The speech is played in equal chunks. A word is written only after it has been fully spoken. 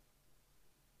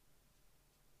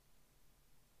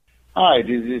Hi,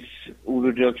 this is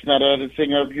Udo Dirksnatter, the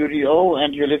singer of UDO,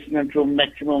 and you're listening to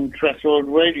Maximum Threshold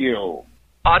Radio.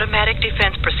 Automatic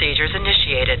defense procedures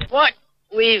initiated. What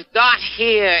we've got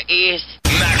here is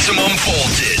maximum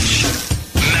voltage,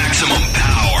 maximum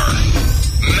power,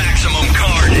 maximum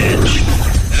carnage.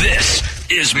 This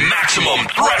is Maximum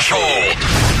Threshold.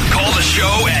 Call the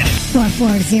show at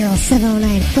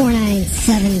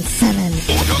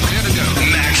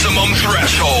 440-709-4977. Maximum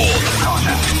Threshold.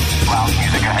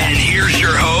 And here's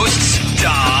your hosts,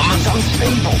 Dom. He's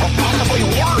unstable, but possibly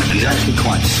worse. He's actually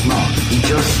quite smart. He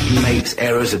just makes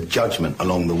errors of judgment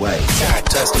along the way.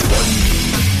 Fantastic.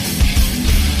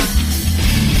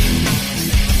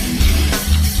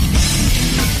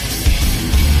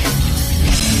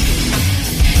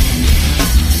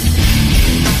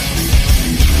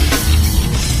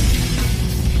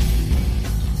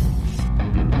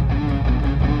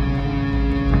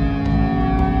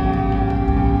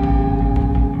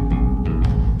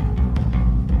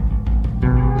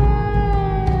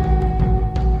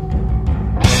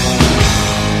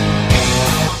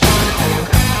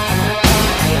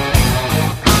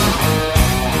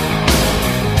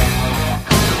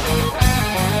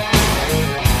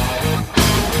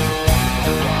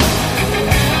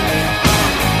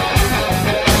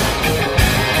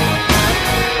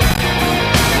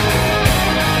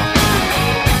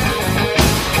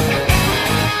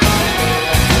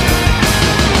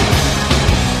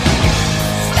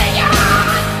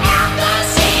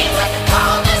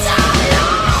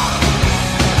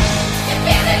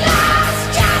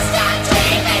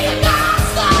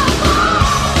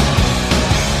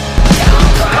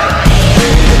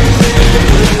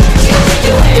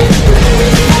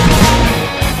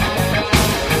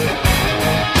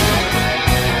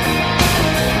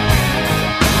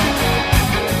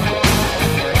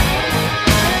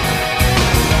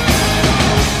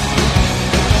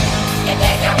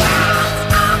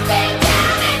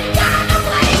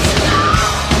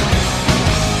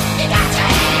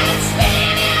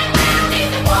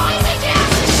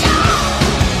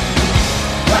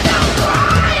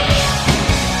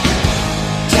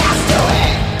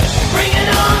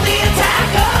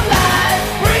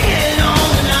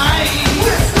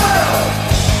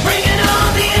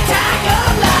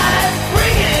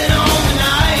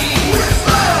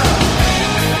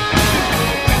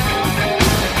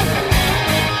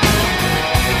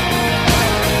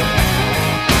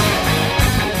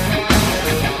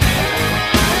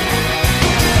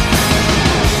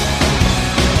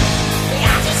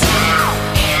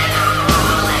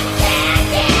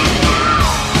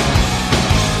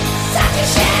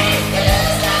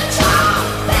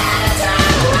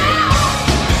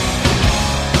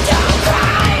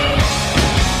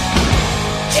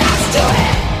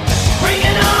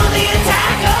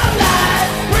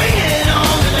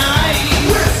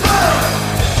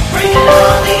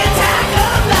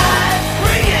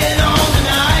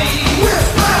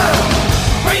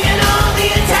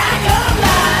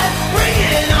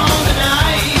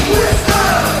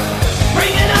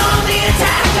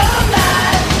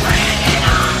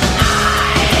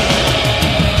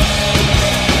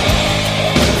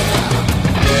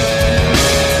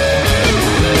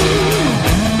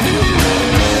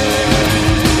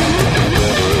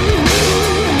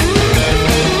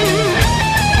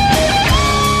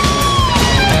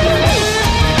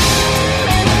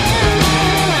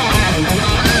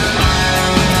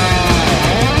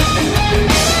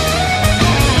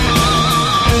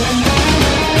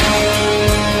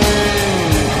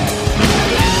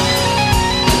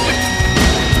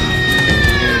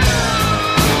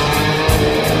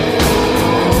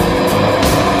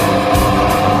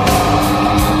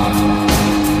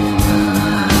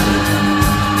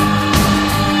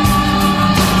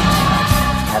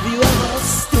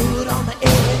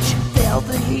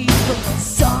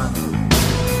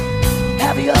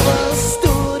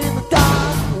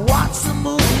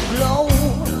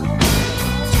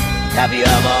 Have you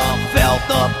ever felt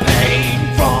the pain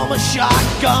from a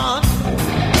shotgun?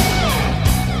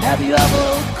 Have you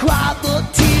ever cried the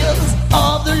tears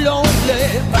of the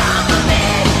lonely from a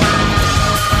midnight?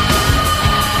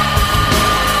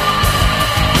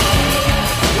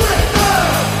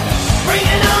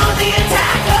 Bringing on the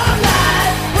attack of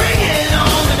life, bringing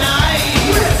on the night.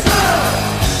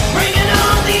 Bringing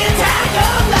on the attack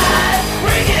of life,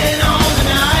 bringing on the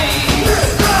night.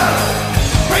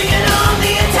 Bringing on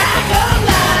the attack of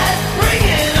life,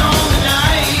 bringing on the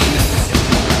night.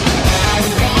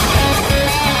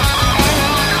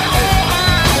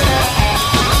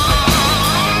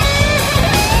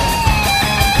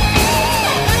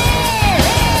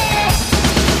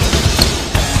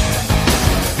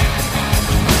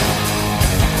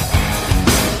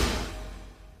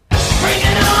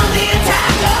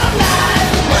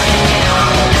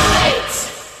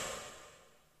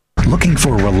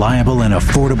 reliable and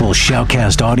affordable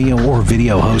Shoutcast audio or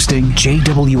video hosting?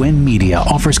 JWN Media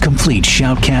offers complete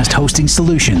Shoutcast hosting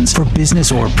solutions for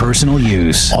business or personal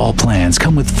use. All plans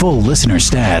come with full listener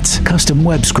stats, custom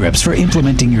web scripts for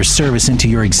implementing your service into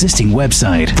your existing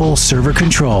website, full server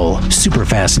control, super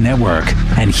fast network,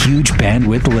 and huge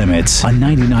bandwidth limits, a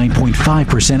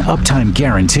 99.5% uptime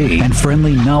guarantee, and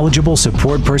friendly, knowledgeable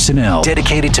support personnel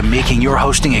dedicated to making your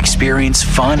hosting experience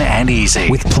fun and easy.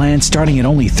 With plans starting at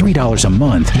only $3 a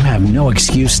month, you have no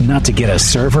excuse not to get a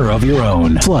server of your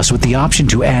own. Plus, with the option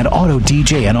to add auto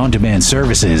DJ and on-demand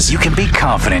services, you can be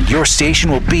confident your station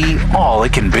will be all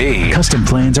it can be. Custom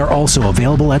plans are also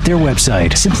available at their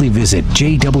website. Simply visit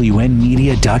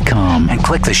jwnmedia.com and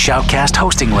click the Shoutcast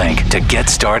hosting link to get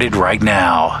started right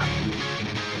now.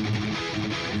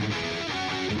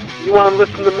 You want to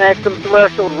listen to Maximum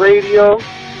Threshold Radio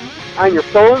on your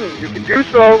phone? You can do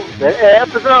so. The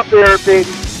app is out there, baby.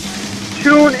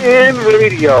 TuneIn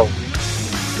Radio.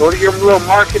 Go to your little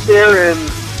market there and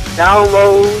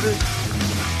download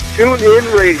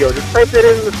TuneIn Radio. Just type that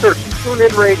in the search,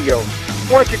 TuneIn Radio.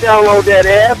 Once you download that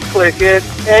app, click it,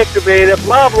 activate it,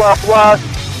 blah, blah, blah.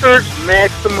 Search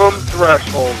Maximum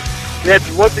Threshold.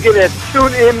 Once again, that's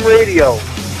TuneIn Radio.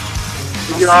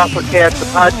 You can also catch the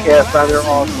podcast on there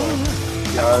also.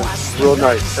 It's real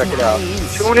nice. Check it out.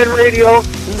 TuneIn Radio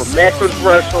for Maximum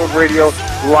Threshold Radio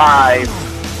live.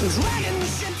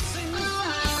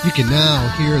 You can now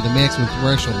hear the Maximum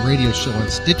Threshold Radio Show on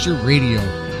Stitcher Radio.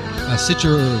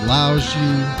 Stitcher allows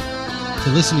you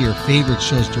to listen to your favorite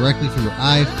shows directly from your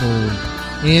iPhone,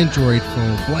 Android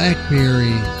phone,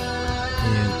 BlackBerry,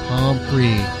 and Palm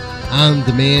Pre, on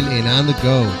demand and on the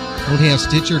go. Don't have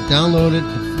Stitcher? Download it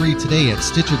for free today at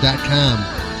Stitcher.com.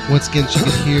 Once again, you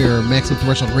can hear Maximum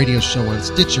Threshold Radio Show on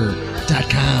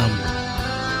Stitcher.com.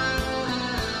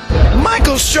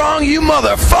 Michael Strong, you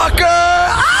motherfucker!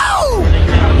 Ow!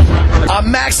 A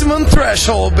Maximum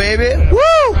Threshold, baby. Woo!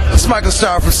 It's Michael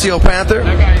Starr from Steel Panther.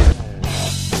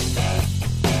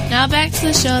 Now back to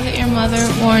the show that your mother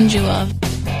warned you of.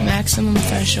 Maximum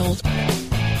Threshold.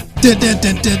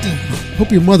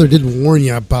 Hope your mother didn't warn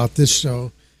you about this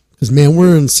show. Because, man,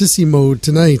 we're in sissy mode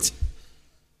tonight.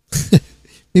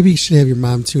 Maybe you should have your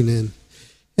mom tune in.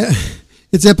 Yeah,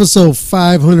 it's episode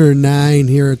 509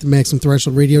 here at the Maximum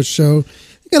Threshold Radio Show.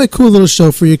 I got a cool little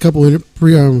show for you, a couple of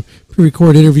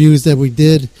pre-recorded interviews that we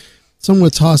did. So I'm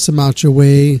going to toss them out your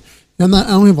way. I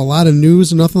don't have a lot of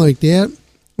news or nothing like that.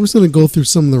 I'm just going to go through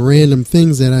some of the random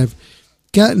things that I've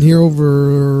gotten here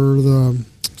over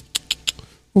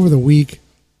the week.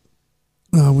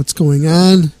 What's going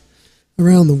on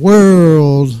around the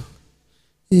world.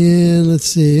 And let's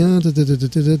see.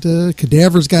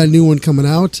 Cadaver's got a new one coming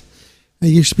out.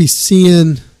 You should be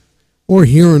seeing or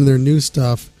hearing their new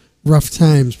stuff. Rough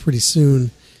Times pretty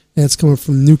soon. That's coming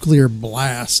from Nuclear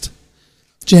Blast.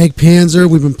 Jag Panzer,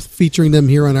 we've been featuring them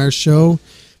here on our show.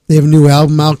 They have a new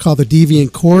album out called The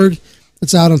Deviant Chord.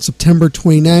 It's out on September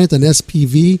 29th on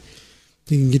SPV. You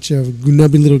can get your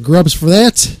nubby little grubs for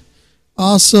that.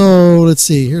 Also, let's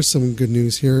see. Here's some good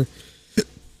news here.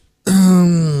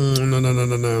 No.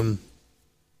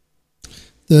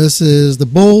 This is the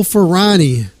Bowl for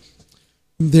Ronnie.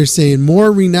 They're saying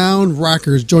more renowned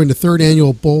rockers joined the third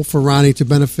annual Bowl for Ronnie to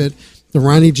benefit the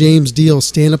Ronnie James Dio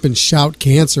Stand Up and Shout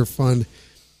Cancer Fund.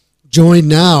 Join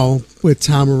now with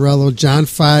Tom Morello, John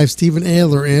Five, Stephen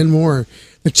Adler, and more.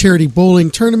 The charity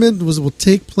bowling tournament will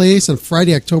take place on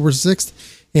Friday, October 6th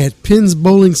at Pins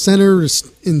Bowling Center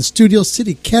in Studio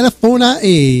City,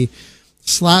 California.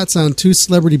 Slots on 2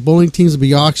 celebrity bowling teams will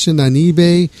be auctioned on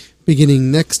eBay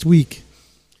beginning next week.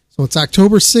 So it's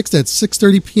October 6th at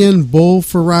 6:30 p.m. Bowl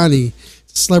for Ronnie,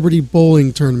 celebrity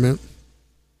bowling tournament.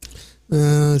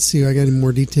 Let's see if I got any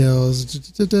more details.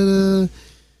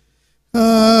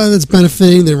 That's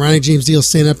benefiting the Ronnie James Dio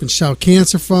Stand Up and Shout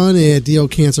Cancer Fund at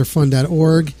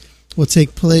diocancerfund.org. Will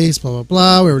take place, blah, blah,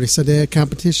 blah. We already said that.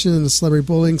 Competition in the celebrity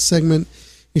bowling segment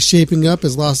is shaping up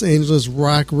as Los Angeles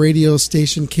rock radio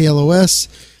station KLOS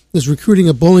is recruiting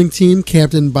a bowling team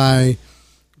captained by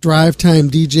Drive Time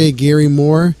DJ Gary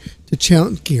Moore to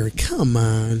challenge. Gary, come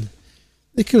on.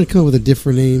 They couldn't come up with a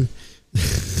different name.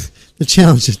 To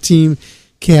challenge a team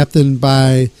captained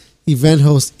by event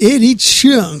host Eddie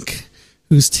Chunk,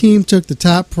 whose team took the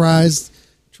top prize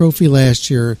trophy last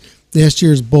year. Last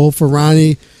year's Bowl for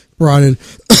Ronnie brought in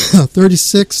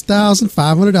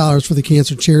 $36,500 for the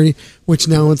cancer charity, which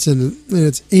now it's in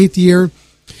its 8th year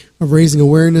of raising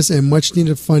awareness and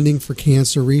much-needed funding for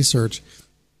cancer research.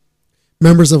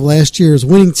 Members of last year's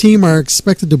winning team are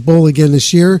expected to bowl again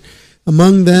this year.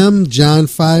 Among them, John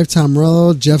Five, Tom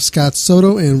Morello, Jeff Scott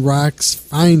Soto, and Rox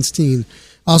Feinstein.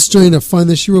 Also joining the fund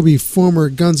this year will be former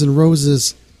Guns N'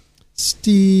 Roses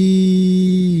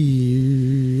Steve.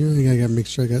 I gotta make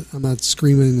sure I'm not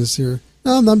screaming in this here.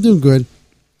 No, I'm doing good.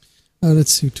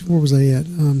 Let's see. Where was I at?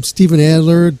 Stephen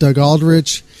Adler, Doug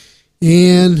Aldrich,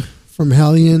 Ann from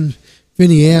Hellion,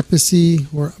 Vinny Appice,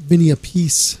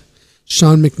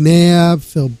 Sean McNabb,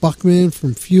 Phil Buckman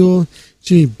from Fuel,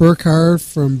 Jimmy Burkhardt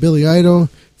from Billy Idol,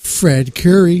 Fred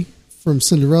Curry from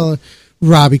Cinderella,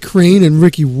 Robbie Crane and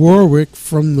Ricky Warwick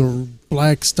from the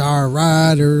Black Star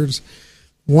Riders,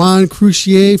 Juan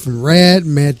Crucier from Rat,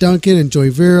 Matt Duncan and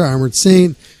Joy Vera, Armored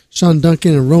Saint, Sean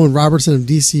Duncan and Rowan Robertson of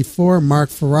DC4, Mark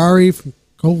Ferrari from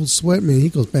Cold Sweat, man, he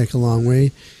goes back a long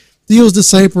way. The Eagles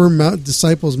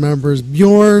Disciples members,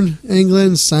 Bjorn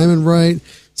England, Simon Wright,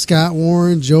 Scott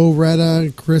Warren, Joe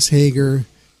Retta, Chris Hager.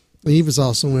 He was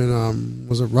also in,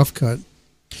 was a Rough Cut.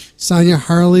 Sonia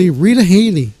Harley, Rita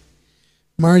Haley,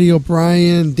 Marty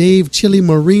O'Brien, Dave Chili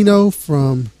Marino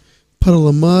from Puddle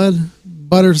of Mud,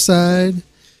 Butterside.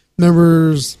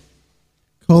 Members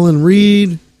Colin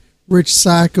Reed, Rich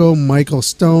Sacco, Michael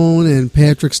Stone, and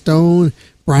Patrick Stone,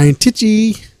 Brian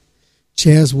Tichy,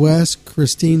 Chaz West,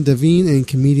 Christine Devine, and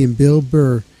comedian Bill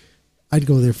Burr. I'd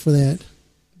go there for that.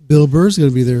 Bill Burr's going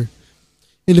to be there.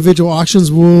 Individual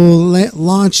auctions will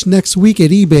launch next week at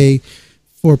eBay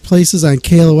for places on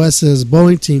KLOS's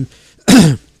bowling team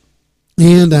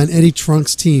and on Eddie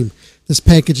Trunk's team. This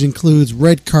package includes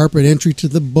red carpet entry to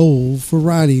the Bowl for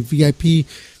Ronnie, VIP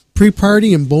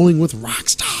pre-party, and bowling with rock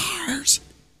stars.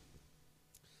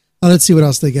 Let's see what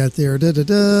else they got there.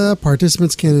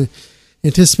 Participants can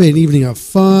anticipate an evening of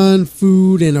fun,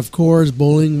 food, and, of course,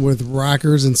 bowling with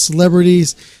rockers and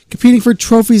celebrities, competing for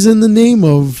trophies in the name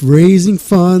of raising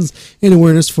funds and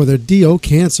awareness for their DO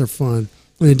Cancer Fund.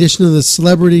 In addition to the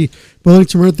celebrity bowling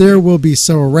tournament, there will be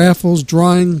several raffles,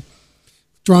 drawings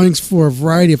for a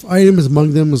variety of items.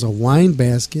 Among them is a wine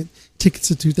basket, tickets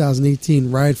to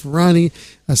 2018 Ride for Ronnie,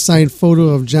 a signed photo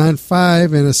of John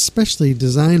 5, and a specially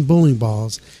designed bowling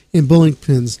balls and bowling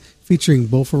pins featuring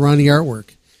Bowl for Ronnie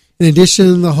artwork. In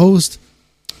addition, the host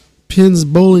Pins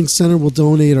Bowling Center will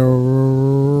donate a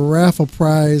raffle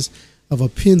prize of a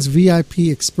Pins VIP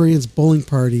Experience bowling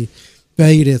party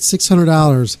valued at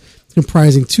 $600,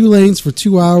 comprising 2 lanes for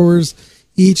 2 hours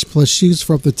each, plus shoes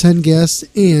for up to 10 guests,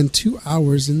 and 2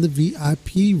 hours in the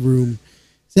VIP room.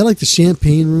 Is that like the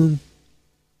champagne room?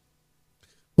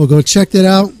 Well, go check that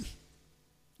out.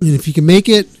 And if you can make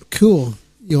it, cool.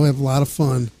 You'll have a lot of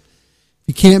fun. If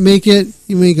you can't make it,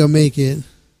 you may go make it.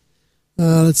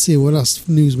 Let's see what else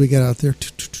news we got out there.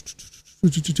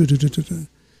 I'm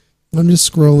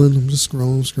just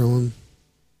scrolling.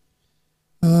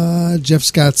 Jeff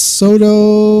Scott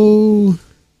Soto.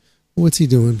 What's he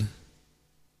doing?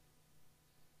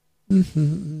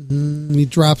 He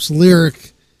drops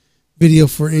lyric video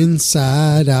for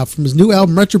Inside Out from his new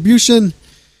album Retribution,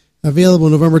 available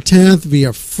November 10th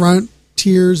via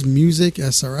Frontiers Music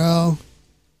SRL.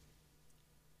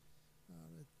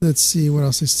 Let's see what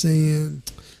else he's saying.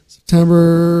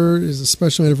 September is a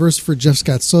special anniversary for Jeff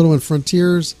Scott Soto and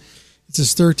Frontiers. It's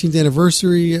his 13th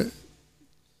anniversary.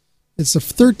 It's the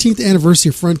 13th anniversary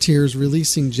of Frontiers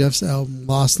releasing Jeff's album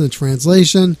Lost in the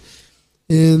Translation.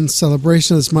 In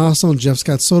celebration of this milestone, Jeff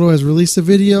Scott Soto has released a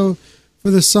video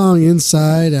for the song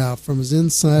Inside Out from his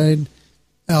Inside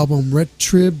album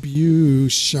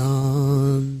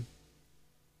Retribution.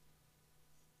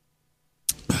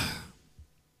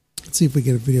 Let's see if we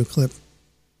get a video clip.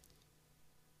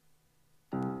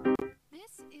 I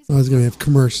was going to have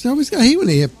commercials. I hate when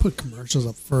they put commercials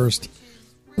up first.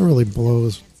 That really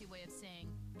blows.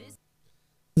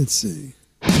 Let's see.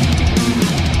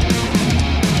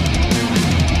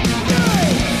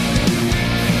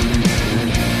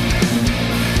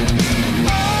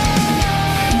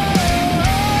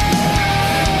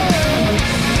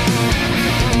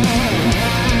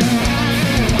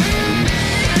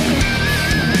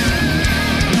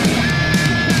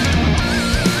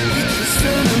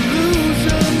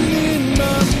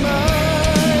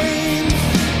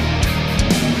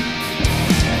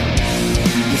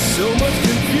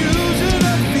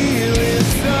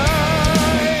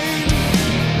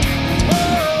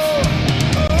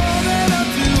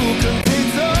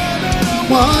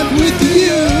 What with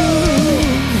you?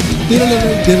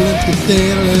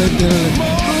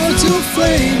 Oh, to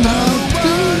flame, how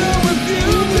do you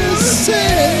feel the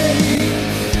same?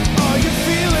 Are you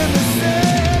feeling the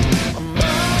same? I'm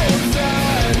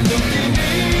outside, looking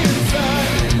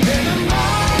inside, and I'm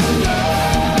all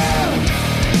alone.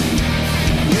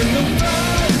 In the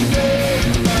dark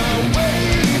days, my way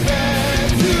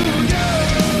back to you.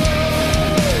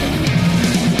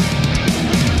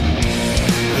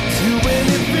 I'd do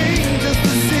anything just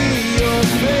to see your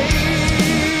face.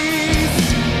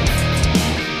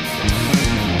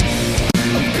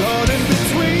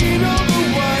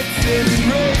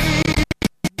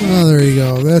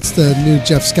 That's the new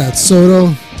Jeff Scott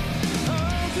Soto.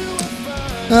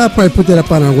 I'll probably put that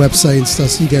up on our website and stuff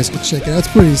so you guys can check it out. It's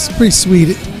pretty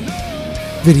sweet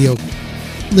video,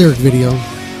 lyric video.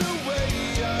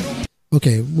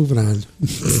 Okay, moving on.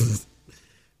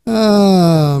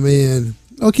 Oh man.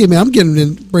 Okay, man, I'm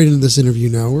getting right into this interview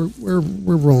now. We're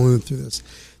rolling through this.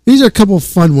 These are a couple of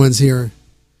fun ones here.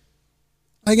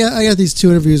 I got these two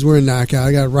interviews we're in knockout.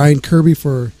 I got Ryan Kirby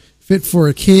for Fit for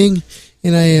a King,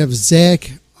 and I have Zach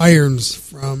Irons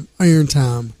from Iron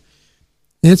Tom.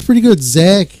 And it's pretty good.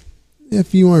 Zach,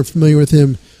 if you aren't familiar with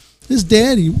him, his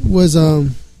dad was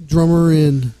drummer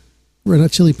in Red Hot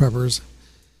Chili Peppers.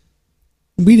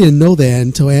 We didn't know that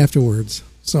until afterwards,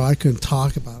 so I couldn't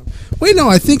talk about it. Wait, no,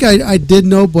 I think I did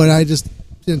know, but I just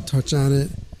didn't touch on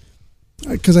it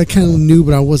because I kind of knew,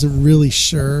 but I wasn't really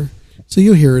sure. So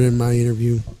you'll hear it in my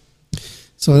interview.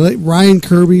 So I like Ryan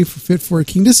Kirby for Fit for a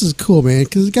King. This is cool, man,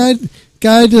 because the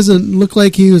guy doesn't look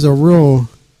like he was a real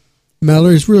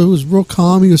meddler. He was real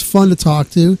calm. He was fun to talk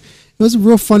to. It was a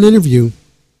real fun interview.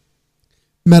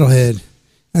 Metalhead.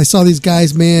 I saw these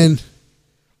guys, man.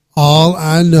 All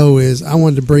I know is I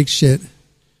wanted to break shit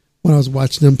when I was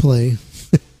watching them play.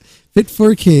 Fit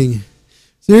for a King.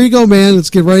 So there you go, man. Let's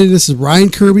get right into this. This is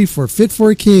Ryan Kirby for Fit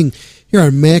for a King here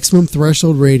on Maximum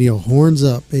Threshold Radio. Horns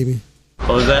up, baby.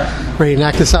 What was that? Ready to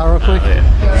knock this out real quick? Oh, yeah.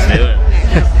 Let's do it.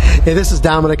 Hey, this is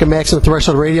Dominic at Maximum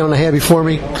Threshold Radio, and I have before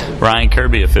me Ryan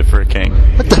Kirby of Fit for a King.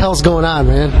 What the hell's going on,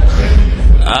 man?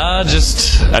 I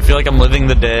feel like I'm living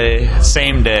the day,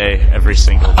 same day, every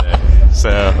single day.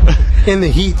 So in the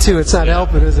heat too, it's not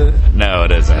helping, is it? No,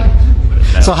 it isn't.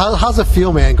 No. So how's it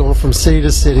feel, man, going from city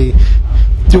to city,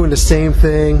 doing the same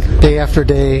thing day after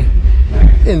day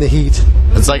in the heat?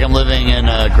 It's like I'm living in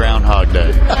a Groundhog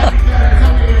Day.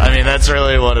 I mean, that's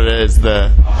really what it is.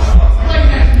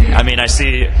 I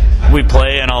see we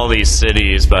play in all these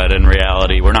cities, but in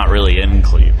reality, we're not really in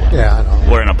Cleveland. Yeah, I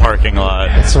know. We're in a parking lot.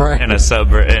 That's right. In a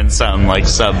suburb, in some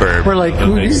suburb. We're like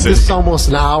this is almost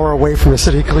an hour away from the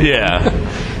city of Cleveland. Yeah.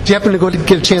 Did you happen to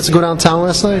get a chance to go downtown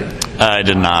last night? I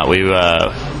did not. We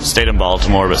stayed in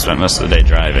Baltimore, but spent most of the day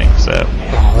driving. So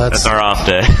that's our off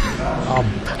day.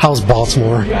 How's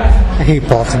Baltimore? I hate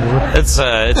Baltimore. It's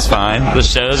fine. The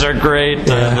shows are great.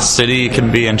 Yeah. The city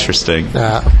can be interesting.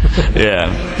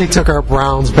 Yeah. They took our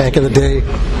Browns back in the day.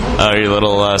 Are you a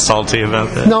little salty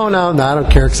about that? No, I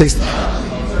don't care. Cause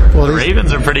the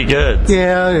Ravens are pretty good.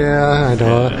 Yeah, I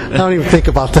know. Yeah. I don't even think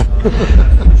about them.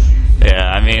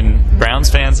 Yeah, Browns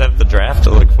fans have the draft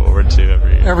to look forward to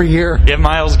every year. Get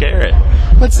Myles Garrett.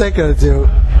 What's that going to do?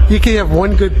 You can have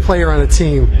one good player on a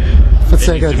team. What's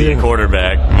that going to do? Be a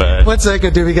quarterback, but what's that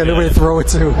going to do? We got nobody to throw it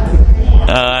to.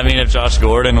 If Josh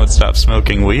Gordon would stop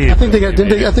smoking weed, I think they got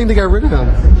rid of him.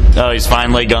 Oh, he's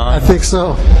finally gone. I think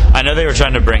so. I know they were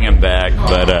trying to bring him back,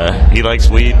 but he likes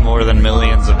weed more than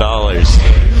millions of dollars.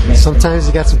 Sometimes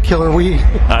you got some killer weed.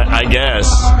 I guess.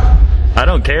 I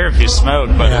don't care if you smoke,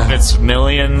 but if it's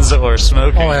millions or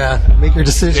smoking. Oh, yeah. Make your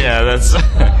decision. Yeah, that's...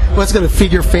 What's going to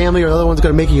feed your family or the other one's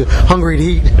going to make you hungry to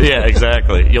eat? Yeah,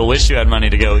 exactly. You'll wish you had money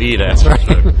to go eat after. That's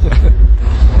right.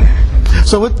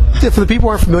 So for the people who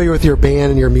aren't familiar with your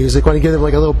band and your music, why don't you give them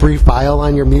like a little brief bio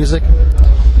on your music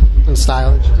and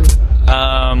style that you do?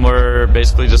 We're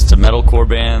basically just a metalcore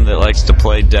band that likes to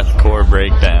play deathcore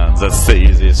breakdowns. That's the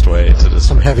easiest way to describe.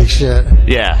 Some heavy shit.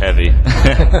 Yeah, heavy.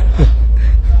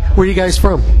 Where are you guys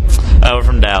from? We're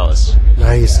from Dallas.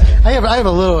 Nice. I have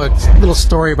a little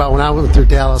story about when I went through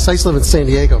Dallas. I used to live in San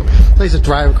Diego. I used to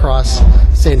drive across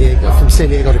San Diego from San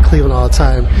Diego to Cleveland all the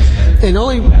time. And the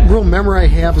only real memory I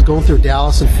have is going through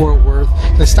Dallas and Fort Worth.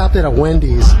 I stopped at a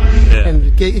Wendy's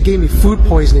and it gave me food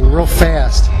poisoning real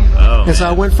fast. Oh, and so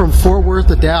I went from Fort Worth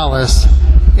to Dallas.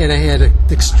 And I had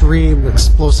extreme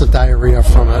explosive diarrhea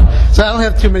from it. So I don't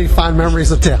have too many fond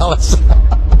memories of Dallas.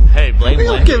 Hey, blame Wendy.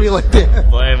 Don't get me like that.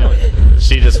 Blame.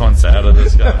 She just wants out of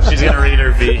this guy. She's going to read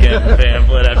her vegan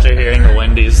pamphlet after hearing the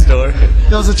Wendy's story.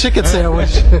 It was a chicken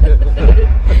sandwich.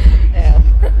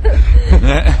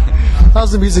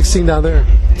 How's the music scene down there?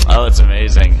 Oh, it's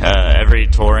amazing. Every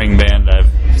touring band I've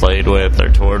played with or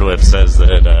toured with says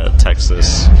that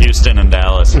Texas, Houston, and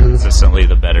Dallas are consistently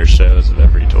the better shows of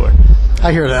every tour.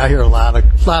 I hear that. I hear a lot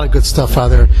of good stuff out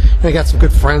there. And I got some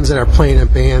good friends that are playing in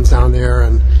bands down there,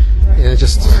 and it's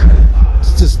just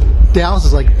Dallas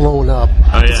is like blowing up.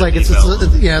 Oh, yeah, it's like it's the place to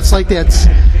be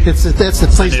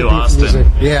for music.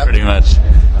 Yeah, pretty much.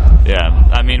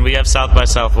 Yeah, we have South by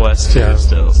Southwest too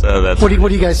still. So that's what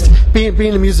do you guys being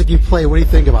the music you play? What do you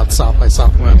think about South by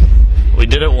Southwest? We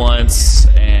did it once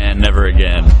and never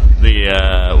again.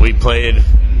 We played.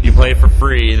 You play for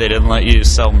free. They didn't let you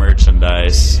sell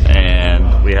merchandise,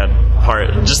 and we had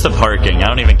just the parking. I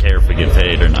don't even care if we get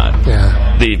paid or not.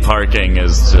 Yeah. The parking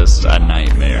is just a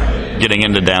nightmare. Getting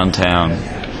into downtown.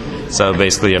 So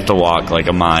basically you have to walk like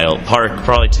a mile, park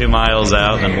probably 2 miles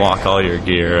out, and then walk all your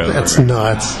gear over. That's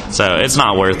nuts. So it's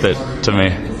not worth it to me.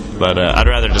 But I'd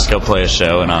rather just go play a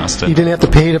show in Austin. You didn't have to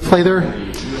pay to play there?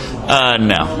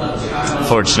 No.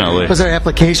 Fortunately. Was there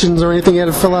applications or anything you had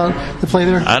to fill out to play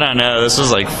there? I don't know. This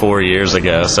was like 4 years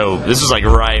ago. So this was like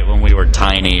right when we were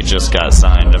tiny, just got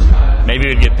signed. Maybe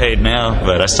we'd get paid now,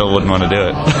 but I still wouldn't want to do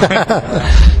it.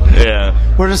 Yeah.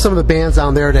 What are some of the bands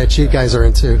down there that you guys are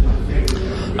into?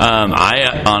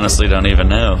 I honestly don't even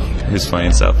know who's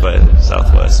playing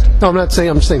Southwest. No, I'm not saying.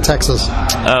 I'm just saying Texas.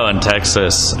 Oh, in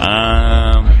Texas.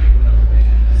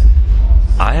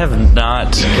 I have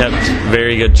not kept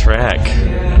very good track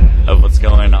of what's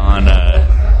going on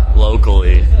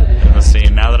locally in the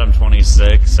scene. Now that I'm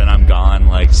 26 and I'm gone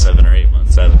like 7 or 8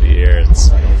 months out of the year,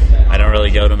 I don't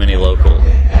really go to many local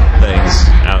things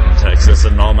out in Texas.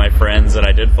 And all my friends that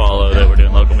I did follow that were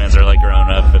doing local bands are like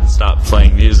grown up and stopped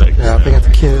playing music. Yeah, they got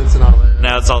the kids and all that.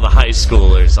 Now it's all the high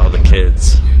schoolers, all the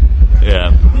kids.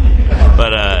 Yeah.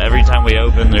 But every time we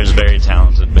open, there's very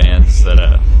talented bands that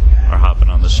are hopping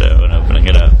on the show and opening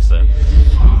it up. So,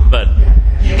 but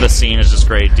the scene is just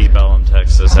great. Deep Ellum,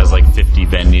 Texas has like 50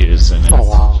 venues, and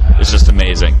it's just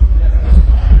amazing.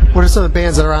 What are some of the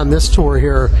bands that are on this tour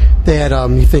here that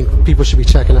you think people should be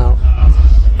checking out?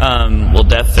 Well,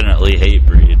 definitely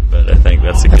Hatebreed, but I think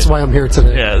that's why I'm here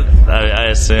today. Yeah, I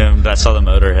assumed. I saw the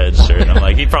Motorhead shirt. I'm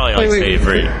like, he probably likes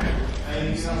Hatebreed.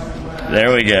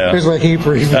 There we go. Here's my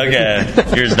Hatebreed. Okay,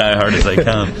 here's Die Hard As They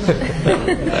Come.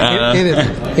 And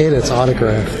it's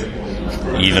autographed.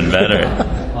 Even better.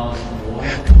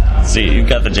 See, you've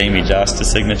got the Jamie Josta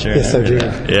signature. Yes, I do.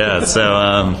 Yeah, so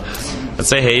I'd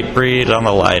say Hatebreed on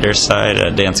the lighter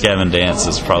side. Dance Gavin Dance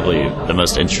is probably the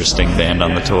most interesting band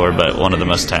on the tour, but one of the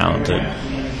most talented.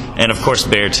 And of course,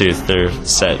 Beartooth, their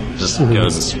set just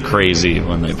goes crazy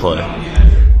when they play.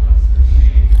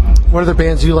 What other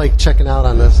bands you like checking out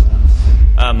on this?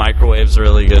 Microwave's a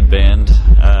really good band.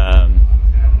 And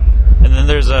then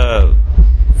there's one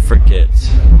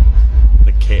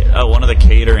of the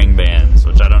catering bands,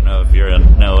 which I don't know if you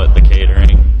know what the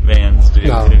catering bands do.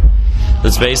 No.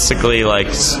 It's basically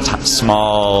like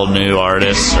small new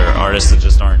artists or artists that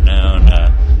just aren't known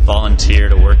volunteer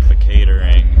to work the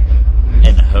catering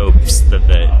in hopes that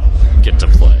they get to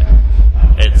play.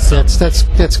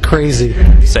 That's crazy.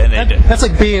 That's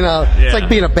like being it's like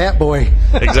being a bat boy.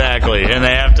 Exactly, and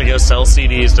they have to go sell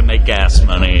CDs to make gas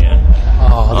money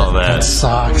and all that. That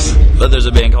sucks. But there's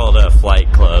a band called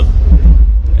Flight Club,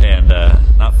 and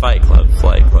not Fight Club,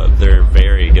 Flight Club. They're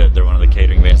very good. They're one of the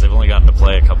catering bands. They've only gotten to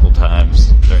play a couple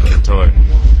times during the tour.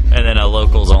 And then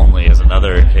Locals Only is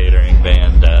another catering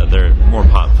band. They're more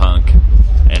pop punk.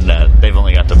 And they've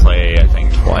only got to play, I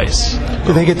think, twice.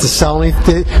 Do they get to sell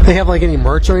anything? Do they have like any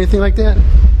merch or anything like that?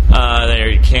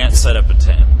 They can't set up a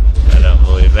tent. I don't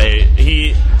believe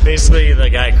he basically, the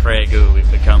guy Craig, who we've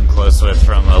become close with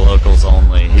from Locals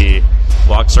Only, he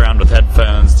walks around with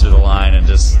headphones through the line and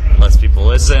just lets people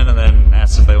listen, and then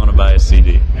asks if they want to buy a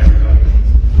CD.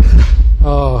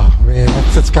 Oh man,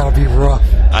 that's gotta be rough.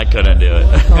 I couldn't do it.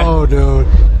 Oh dude.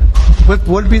 What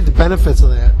would be the benefits of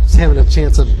that? Just having a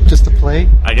chance just to play?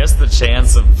 I guess the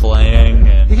chance of playing.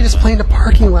 And, you can just play in the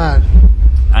parking lot.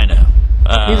 I know.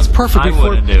 It's perfect. I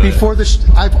wouldn't do it.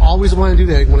 I've always wanted to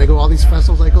do that. When I go to all these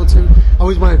festivals I go to, I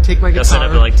always want to take my guitar. Just sit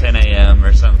up at like 10 a.m.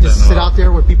 or something. Just sit out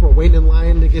there where people are waiting in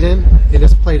line to get in and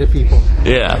just play to people.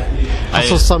 Yeah.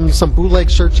 Also, some bootleg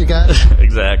shirts you got.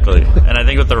 Exactly. And I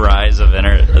think with the rise of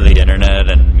the internet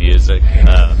and music,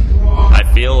 I'm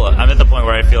at the point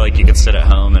where I feel like you could sit at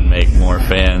home and make more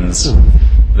fans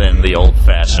than the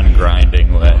old-fashioned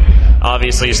grinding way.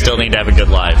 Obviously, you still need to have a good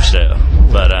live show,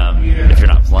 but if you're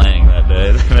not playing that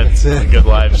day, then a good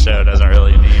live show doesn't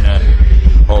really mean a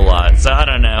whole lot. So I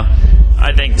don't know.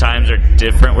 I think times are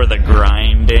different where the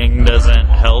grinding doesn't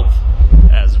help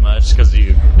as much because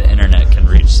the internet can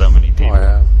reach so many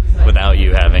people without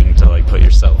you having to like put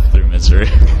yourself through misery.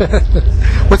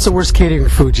 What's the worst catering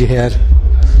food you had?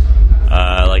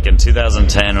 Like in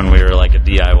 2010 when we were like a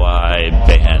DIY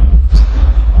band,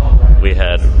 we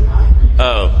had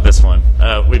this one.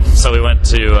 We went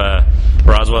to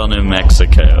Roswell, New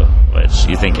Mexico, which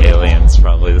you think aliens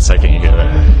probably the second you hear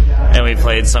that. And we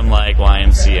played some like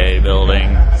YMCA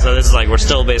building. So this is like we're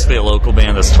still basically a local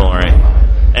band that's touring,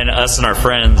 and us and our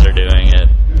friends are doing it.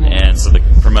 And so the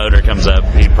promoter comes up.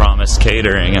 He promised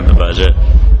catering in the budget,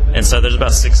 and so there's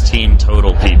about 16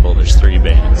 total people. There's 3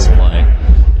 bands playing.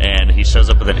 And he shows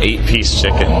up with an 8-piece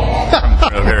chicken from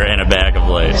Kroger and a bag of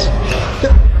Lay's.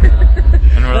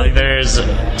 And we're like, there's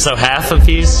so half a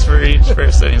piece for each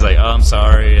person. He's like, oh, I'm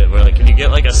sorry. We're like, can you get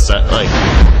like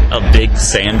a big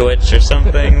sandwich or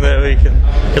something that we can?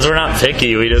 Because we're not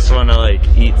picky. We just want to like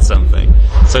eat something.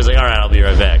 So he's like, all right, I'll be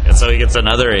right back. And so he gets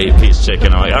another 8-piece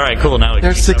chicken. I'm like, all right, cool. Now we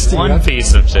can eat one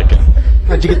piece of chicken.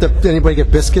 Did you get anybody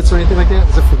get biscuits or anything like that?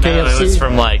 Was it from KFC? No, it was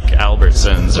from like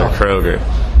Albertsons or Kroger.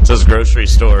 It says grocery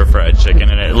store fried chicken,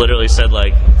 and it literally said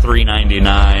like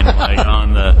 $3.99 like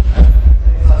on the.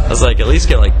 I was like, at least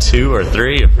get like 2 or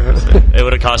 3. It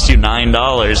would have cost you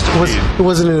 $9. It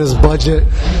wasn't in his budget.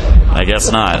 I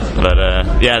guess not,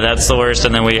 but yeah, that's the worst.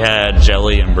 And then we had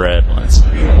jelly and bread once.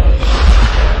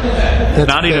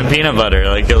 Not even peanut butter.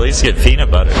 Like, at least get peanut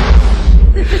butter.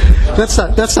 That's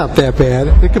not that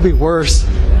bad. It could be worse.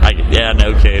 Yeah,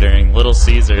 no catering. Little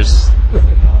Caesars.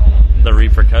 The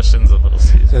repercussions of Little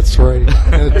Caesars. That's right.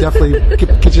 That'll definitely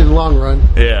get you in the long run.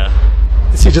 Yeah.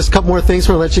 See, just a couple more things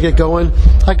before I let you get going.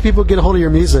 How can people get a hold of your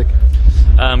music?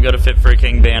 Go to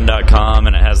fitforakingBand.com,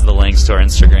 and it has the links to our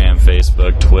Instagram,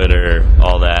 Facebook, Twitter,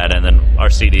 all that. And then our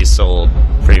CDs sold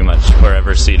pretty much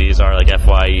wherever CDs are, like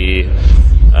FYE,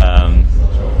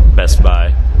 Best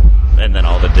Buy, and then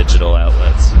all the digital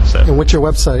outlets. So. And what's your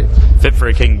website?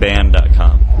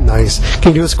 fitforakingBand.com. Nice.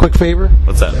 Can you do us a quick favor?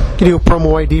 What's that? Can you do a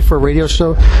promo ID for a radio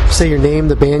show? Say your name,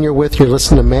 the band you're with, you're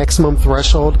listening to Maximum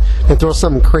Threshold, and throw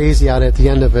something crazy out at the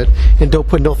end of it. And don't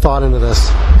put no thought into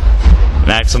this.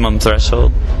 Maximum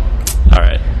Threshold? All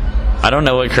right. I don't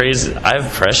know what crazy... I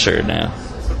have pressure now.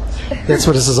 That's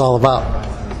what this is all about.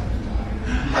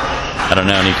 I don't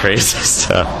know any crazy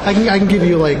stuff. I can give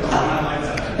you like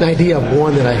an idea of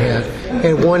one that I had. I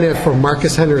had one from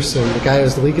Marcus Henderson, the guy who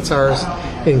was the lead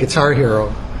guitarist in Guitar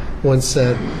Hero, once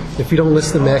said, if you don't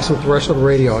listen to Maximum Threshold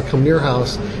Radio, I'll come to your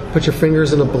house, put your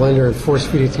fingers in a blender, and force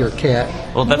feed it to your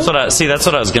cat. Well, that's what I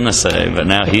was going to say, but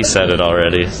now he said it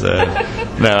already. So.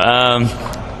 No,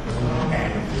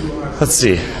 let's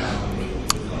see.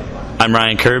 I'm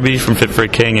Ryan Kirby from Fit for a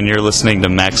King, and you're listening to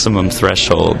Maximum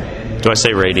Threshold. Do I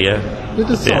say radio?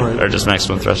 Yeah, or just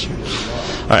Maximum Threshold?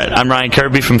 All right, I'm Ryan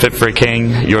Kirby from Fit for a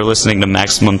King. You're listening to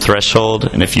Maximum Threshold,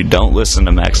 and if you don't listen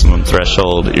to Maximum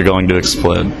Threshold, you're going to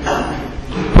explode.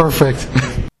 Perfect.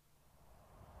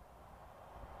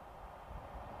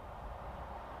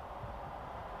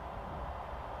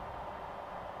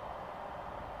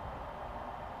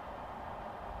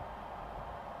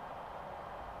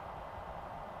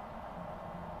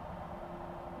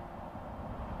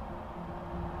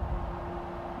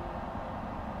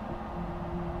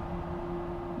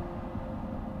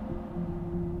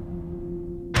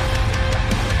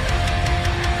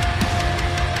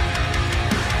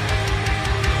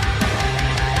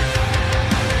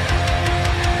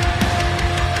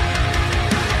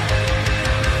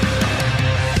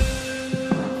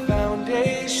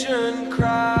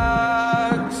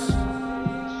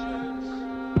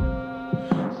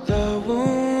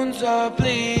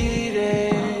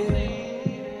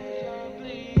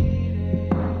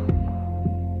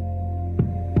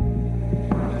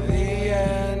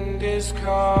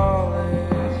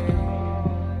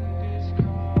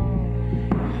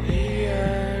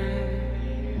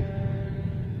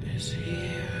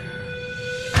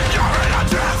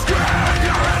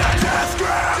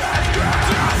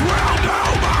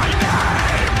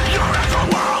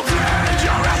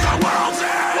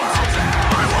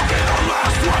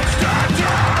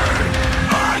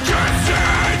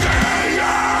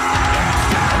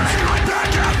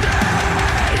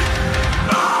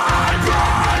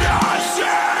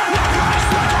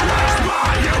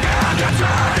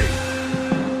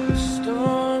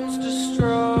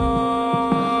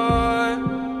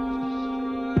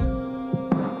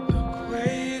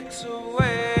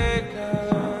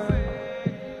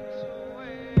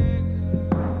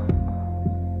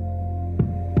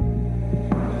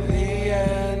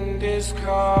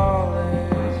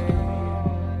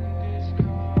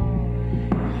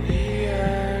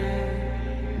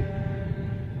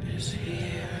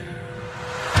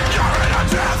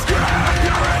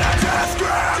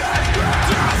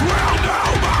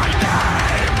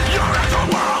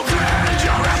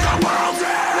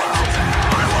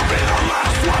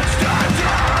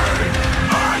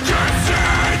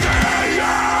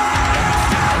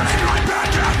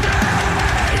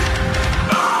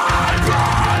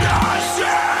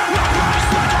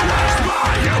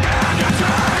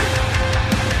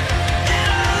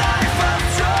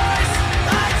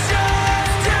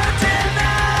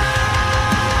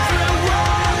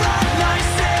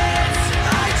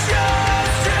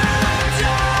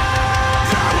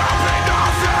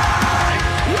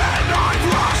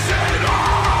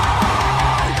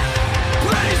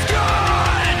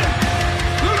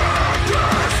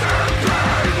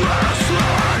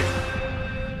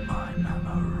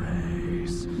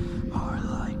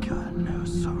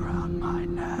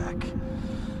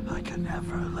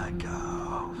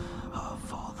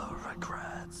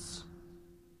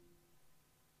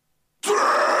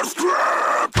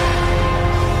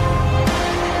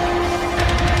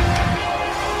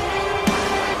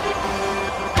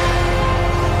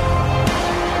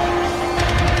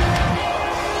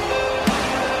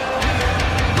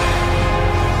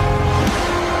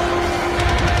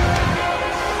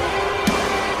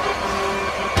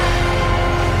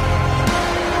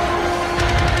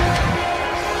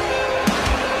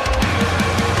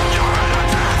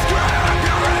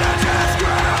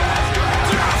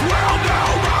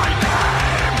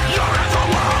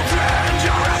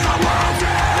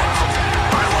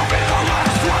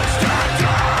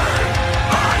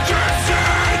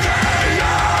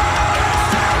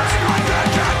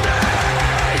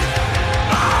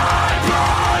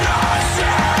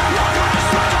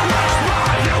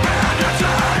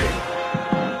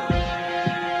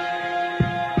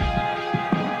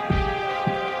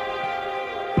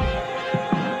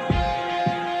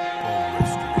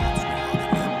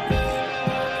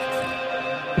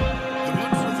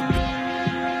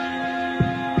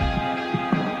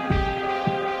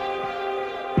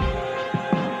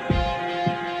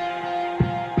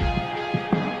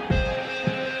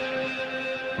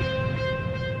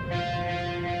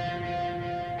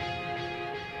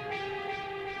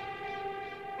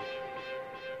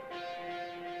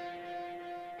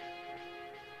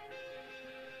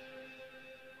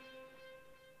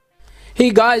 Hey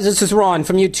guys, this is Ron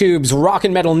from YouTube's Rock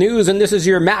and Metal News, and this is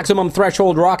your Maximum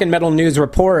Threshold Rock and Metal News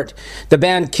report. The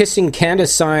band Kissing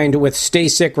Candace signed with Stay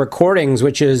Sick Recordings,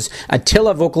 which is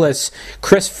Attila vocalist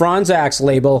Chris Franzak's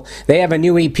label. They have a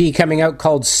new EP coming out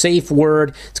called Safe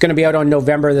Word. It's going to be out on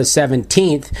November the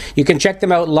 17th. You can check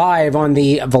them out live on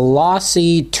the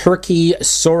Veloci Turkey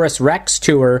Saurus Rex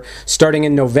tour starting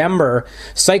in November.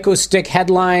 Psycho Stick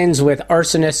headlines with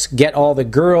Arsonist, Get All the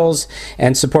Girls,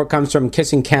 and support comes from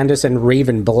Kissing Candace and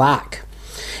Raven Black.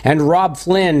 And Rob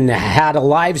Flynn had a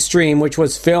live stream which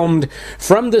was filmed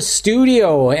from the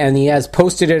studio, and he has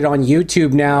posted it on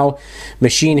YouTube now.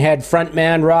 Machine Head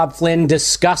frontman Rob Flynn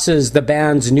discusses the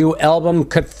band's new album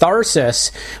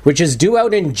Catharsis, which is due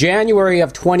out in January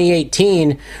of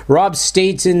 2018. Rob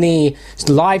states in the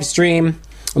live stream,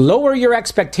 "Lower your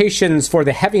expectations for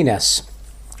the heaviness.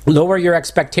 Lower your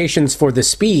expectations for the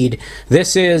speed.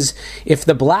 This is, if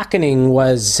the Blackening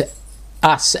was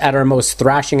us at our most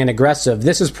thrashing and aggressive,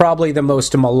 this is probably the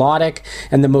most melodic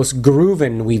and the most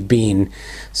groovin' we've been."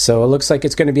 So it looks like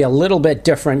it's going to be a little bit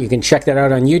different. You can check that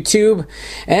out on YouTube.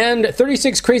 And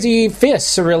 36 Crazy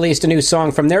Fists released a new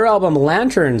song from their album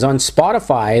Lanterns on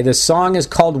Spotify. The song is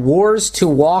called Wars to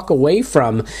Walk Away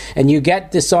From, and you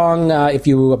get the song if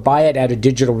you buy it at a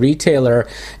digital retailer.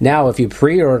 Now, if you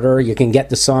pre-order, you can get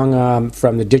the song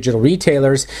from the digital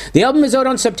retailers. The album is out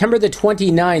on September the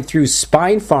 29th through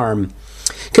Spine Farm.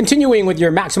 Continuing with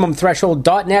your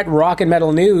MaximumThreshold.net rock and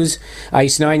metal news,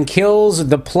 Ice Nine Kills,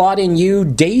 The Plot in You,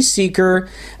 Dayseeker,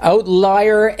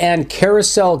 Outlier, and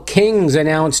Carousel Kings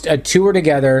announced a tour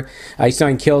together. Ice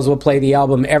Nine Kills will play the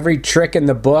album Every Trick in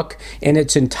the Book in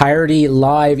its entirety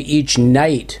live each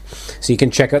night. So you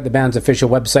can check out the band's official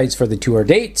websites for the tour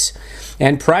dates.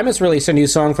 And Primus released a new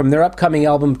song from their upcoming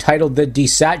album titled The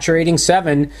Desaturating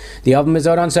Seven. The album is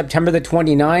out on September the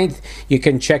 29th. You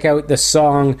can check out the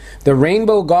song The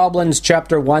Rainbow Goblins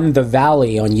Chapter 1, The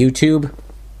Valley on YouTube.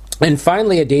 And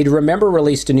finally, A Day to Remember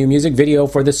released a new music video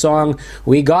for the song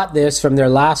We Got This from their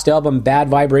last album, Bad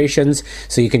Vibrations,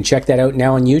 so you can check that out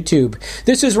now on YouTube.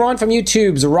 This is Ron from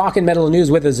YouTube's Rock and Metal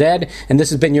News with a Z, and this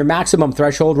has been your Maximum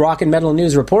Threshold Rock and Metal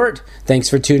News report. Thanks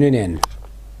for tuning in.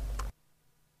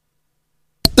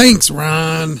 Thanks,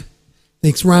 Ron.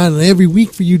 Thanks, Ron, and every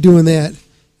week for you doing that.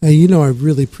 You know I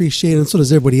really appreciate it, and so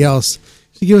does everybody else.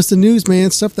 You give us the news, man,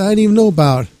 stuff that I didn't even know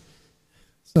about.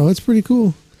 So it's pretty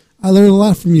cool. I learned a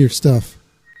lot from your stuff.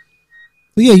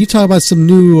 But yeah, you talk about some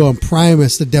new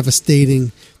Primus, the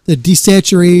devastating, the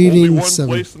desaturating. Only one seven.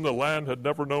 place in the land had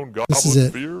never known This is goblin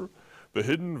it. fear, the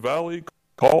hidden valley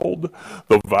called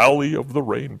the Valley of the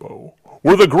Rainbow,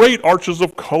 where the great arches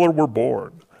of color were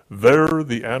born. There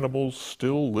the animals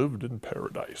still lived in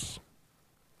paradise.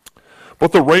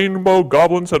 But the rainbow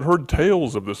goblins had heard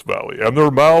tales of this valley, and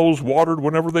their mouths watered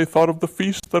whenever they thought of the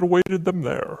feast that awaited them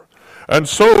there. And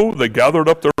so they gathered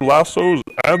up their lassos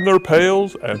and their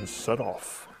pails and set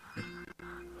off.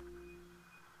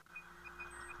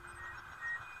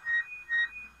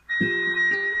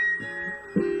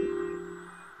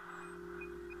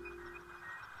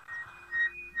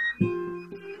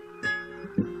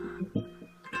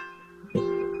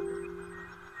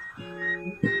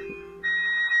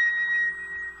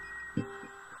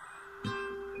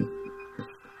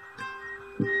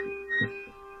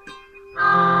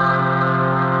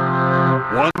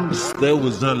 Once there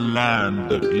was a land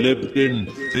that lived in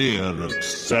fear of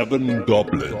 7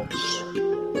 goblins.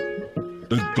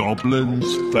 The goblins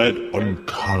fed on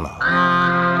color.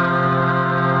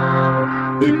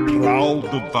 They prowled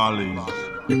the valleys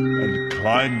and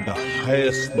climbed the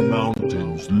highest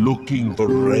mountains looking for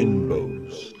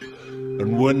rainbows.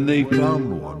 And when they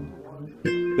found one,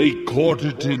 they caught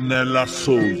it in their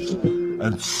lassos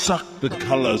and sucked the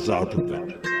colors out of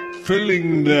it,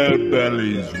 filling their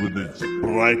bellies with its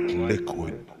bright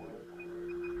liquid.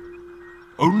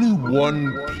 Only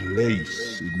one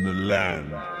place in the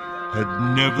land had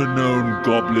never known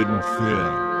goblin fear,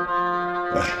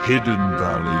 a hidden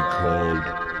valley called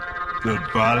the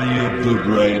Valley of the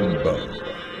Rainbow,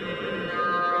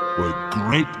 where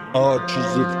great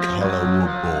arches of color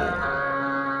were born.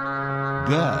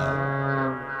 There,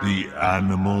 the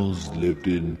animals lived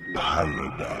in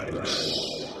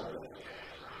paradise.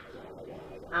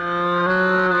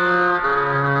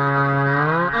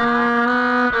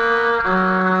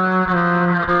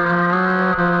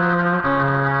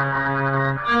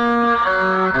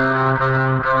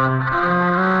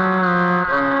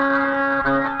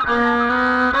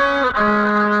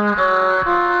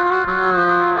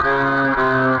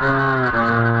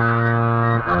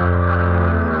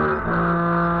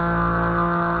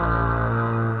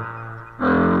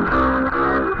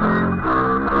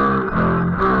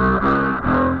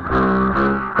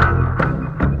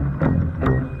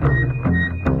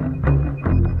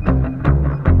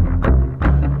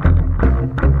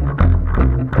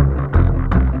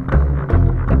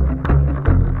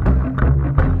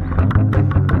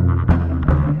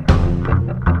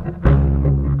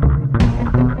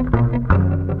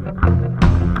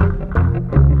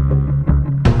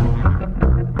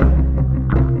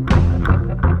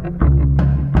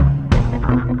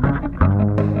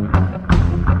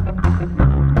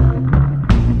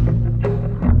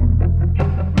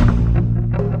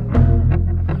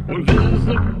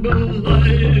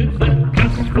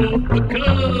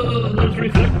 colors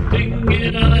reflecting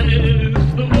in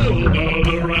eyes, the world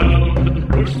all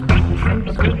around, where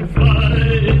spectrums can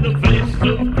fly, the face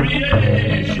of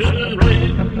creation,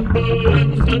 rainbow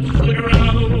and touch the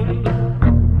ground.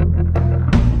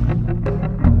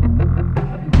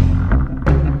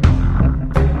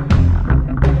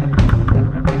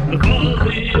 The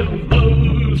folly of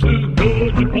those who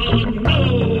gorge upon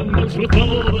moments with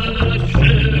all their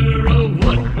share of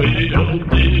what we hold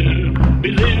dear.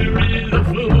 Be leery the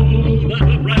fool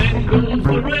that wrangles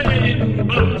the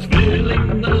rainbows,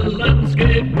 filling the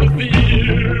landscape with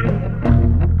fear.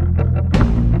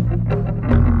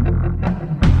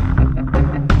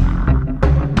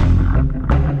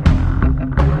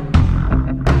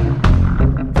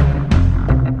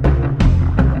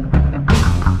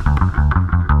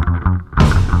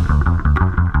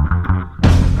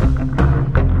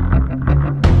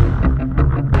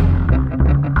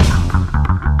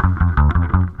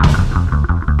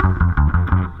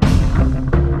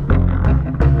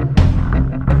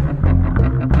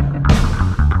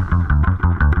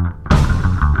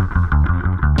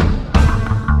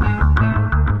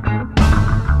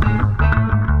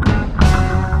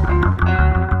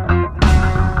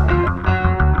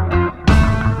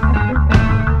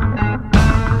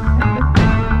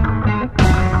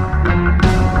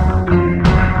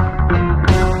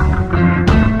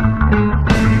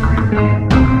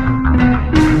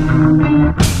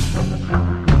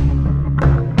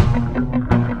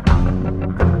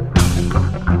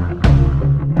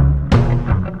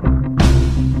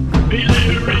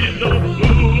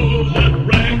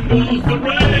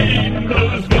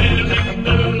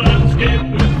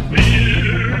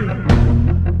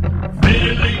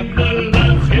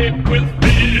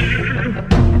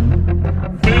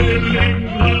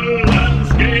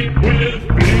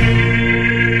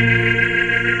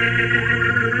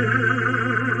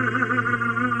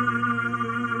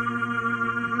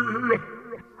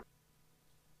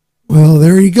 Well,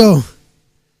 there you go.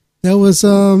 That was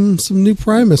some new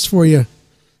Primus for you.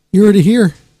 You already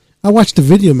here. I watched the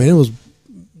video, man. It was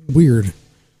weird.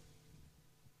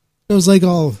 It was like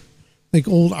all like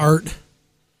old art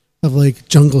of like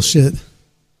jungle shit.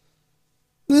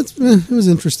 It was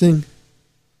interesting.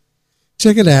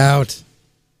 Check it out.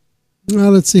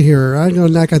 Well, let's see here. I'm going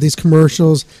to knock out these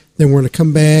commercials. Then we're going to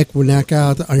come back. We'll knock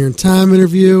out the Iron Tom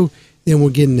interview. Then we're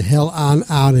getting the hell on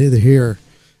out of here.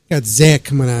 Got Zach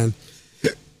coming on.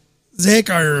 Zach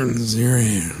Irons. Here I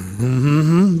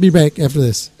am. Be back after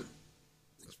this.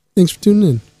 Thanks for tuning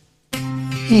in.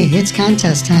 Hey, it's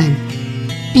contest time.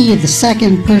 Be the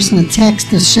second person to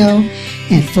text the show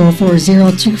at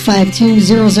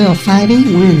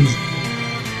 440-252-0058 wins.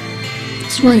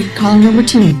 That's right, call number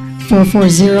 2,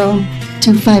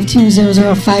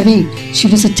 440-252-0058.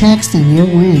 Shoot us a text and you'll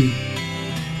win.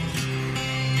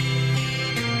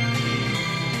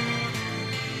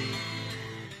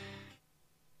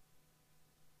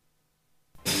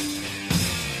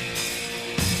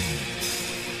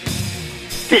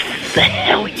 This is the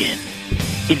Hellion,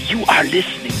 and you are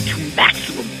listening to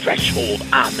Maximum Threshold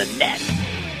on the net,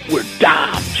 where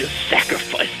Dom just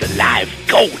sacrificed a live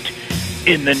goat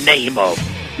in the name of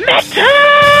metal!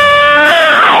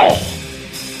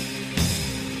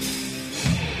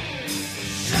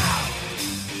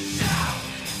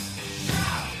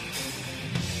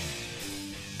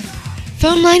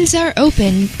 Phone lines are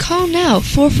open. Call now,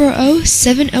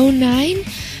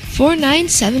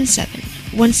 440-709-4977.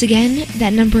 Once again,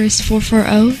 that number is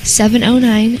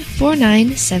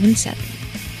 440-709-4977.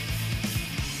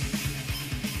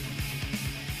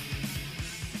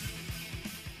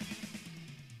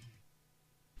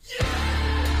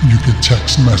 You can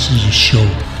text message the show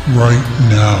right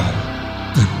now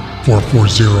at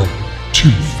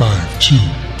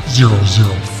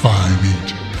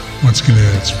 440-252-0058. Once again,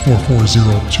 that's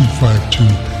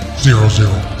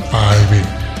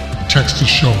 440-252-0058. Text the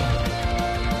show.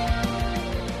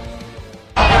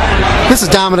 This is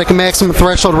Dominic at Maximum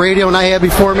Threshold Radio, and I have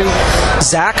before me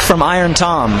Zach from Iron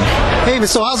Tom. Hey,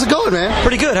 so how's it going, man?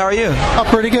 Pretty good. How are you? Oh,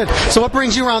 pretty good. So what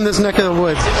brings you around this neck of the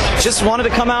woods? Just wanted to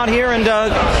come out here and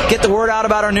get the word out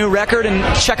about our new record and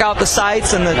check out the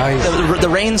sites and the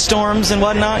rainstorms and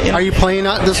whatnot. You know? Are you playing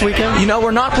out this weekend? You know,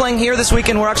 we're not playing here this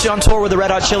weekend. We're actually on tour with the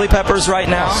Red Hot Chili Peppers right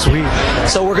now. Oh, sweet.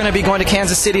 So we're going to be going to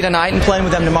Kansas City tonight and playing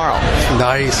with them tomorrow.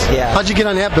 Nice. Yeah. How'd you get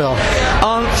on that bill?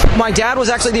 My dad was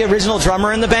actually the original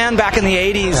drummer in the band back in in the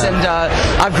 80s, and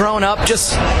I've grown up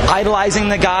just idolizing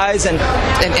the guys and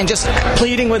just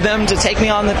pleading with them to take me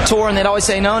on the tour, and they'd always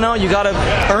say, no, you got to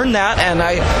earn that, and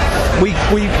we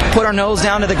put our nose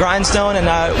down to the grindstone, and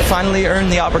I finally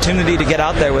earned the opportunity to get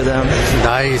out there with them.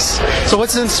 Nice. So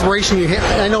what's the inspiration you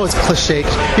have? I know it's cliche.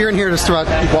 Here and here, just throughout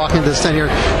walking this tent here,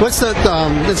 what's the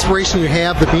inspiration you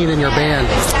have to being in your band?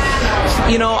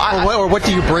 You know, or what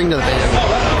do you bring to the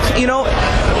band? You know,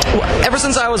 ever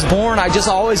since I was born, I just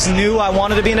always knew I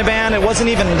wanted to be in a band. It wasn't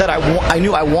even that I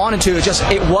knew I wanted to.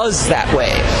 It was that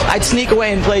way. I'd sneak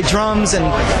away and play drums and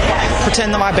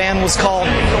pretend that my band was called,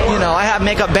 I have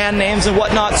make-up band names and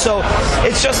whatnot. So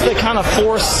it's just the kind of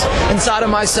force inside of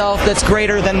myself that's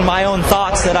greater than my own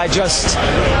thoughts that I just...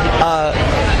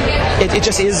 It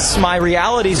just is my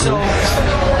reality. So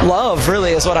love,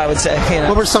 really, is what I would say.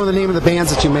 What were some of the name of the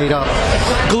bands that you made up?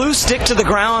 Glue Stick to the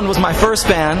Ground was my first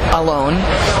band, alone.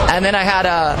 And then I had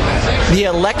the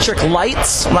Electric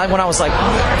Lights when I was like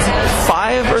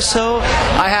 5 or so.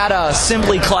 I had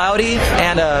Simply Cloudy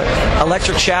and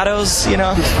Electric Shadows.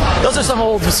 Those are some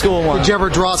old school ones. Did you ever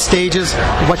draw stages?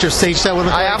 What your stage set would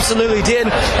look like? I absolutely did.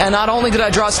 And not only did I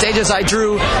draw stages, I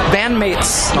drew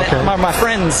bandmates, my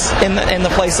friends, in the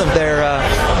place of their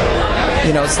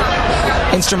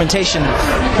instrumentation.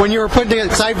 When you were putting together,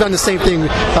 because I've done the same thing.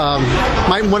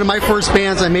 One of my first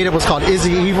bands I made up was called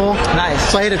Izzy Evil.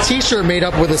 Nice. So I had a T-shirt made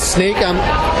up with a snake on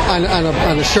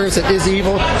a shirt that said Izzy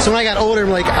Evil. So when I got older, I'm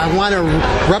like, I want to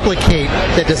replicate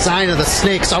the design of the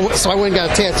snake. So I went and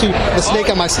got a tattoo, the snake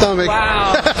on my stomach.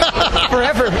 Wow.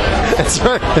 Forever. That's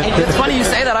right. It's funny you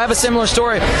say that. I have a similar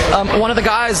story. One of the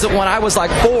guys that when I was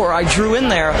like 4, I drew in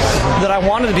there that I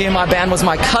wanted to be in my band was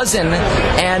my cousin,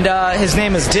 and his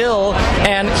name is Dill,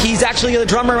 and he's actually the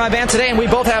drummer in my band today, and we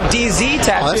both have DZ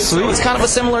tattoos. So it's kind of a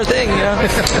similar thing,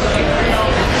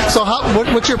 So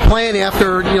what's your plan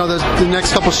after the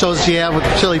next couple shows you have with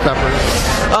the Chili Peppers?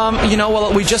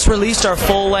 Well, we just released our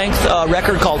full-length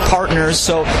record called Partners,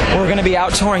 so we're going to be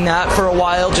out touring that for a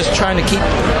while, just trying to keep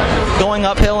going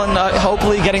uphill and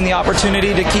hopefully getting the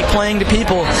opportunity to keep playing to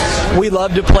people. We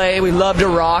love to play, we love to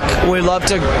rock, we love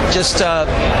to just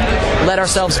let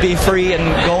ourselves be free and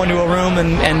go into a room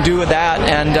and do that.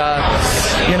 And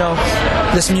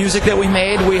this music that we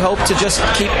made, we hope to just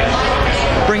keep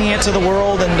bringing it to the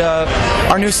world. And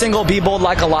our new single, Be Bold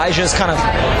Like Elijah, is kind of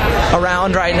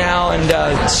around right now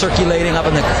and circulating up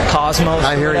in the cosmos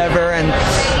or whatever. And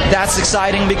that's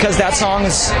exciting because that song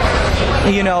is,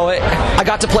 I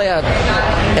got to play a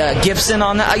Gibson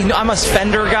on that. I'm a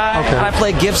Fender guy. Okay. I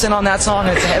play Gibson on that song.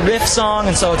 It's a riff song,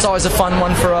 and so it's always a fun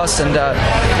one for us. And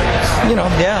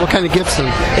yeah. What kind of Gibson?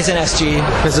 It's an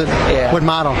SG. Is it? Yeah. What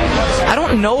model? I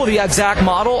don't know the exact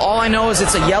model. All I know is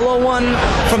it's a yellow one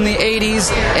from the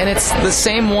 80s, and it's the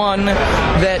same one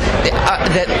that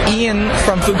Ian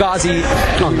from Fugazi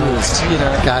used.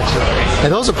 Gotcha.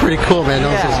 And those are pretty cool, man.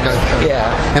 Those are good.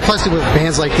 Yeah. And plus with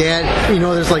bands like that,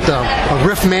 there's like a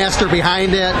riff master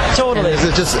behind it. Totally.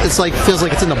 It's like feels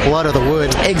like it's in the blood of the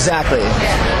wood. Exactly.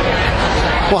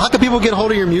 Well, how can people get a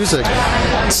hold of your music?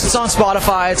 It's on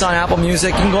Spotify. It's on Apple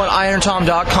Music. You can go on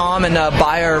irontom.com and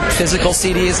buy our physical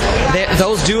CDs.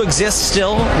 Those do exist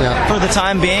still for the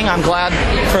time being. I'm glad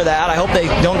for that. I hope they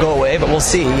don't go away, but we'll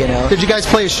see. Did you guys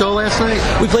play a show last night?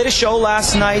 We played a show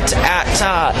last night at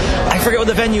I forget what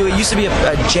the venue. It used to be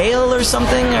a jail or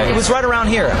something. It was right around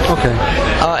here. Okay.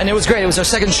 And it was great. It was our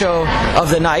second show of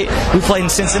the night. We played in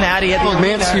Cincinnati at the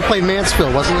you played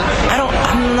Mansfield, wasn't it? I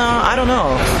don't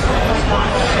know.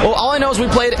 Well, all I know is we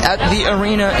played at the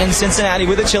arena in Cincinnati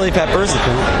with the Chili Peppers.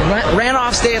 Ran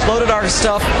off stage, loaded our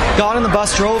stuff, got on the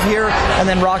bus, drove here, and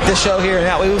then rocked the show here. And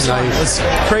it was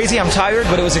crazy. I'm tired,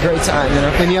 but it was a great time.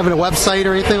 And you have a website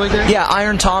or anything like that? Yeah,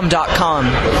 irontom.com.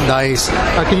 Nice.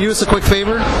 Can you do us a quick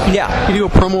favor? Yeah. Can you do a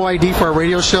promo ID for our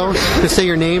radio show? Just say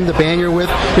your name, the band you're with.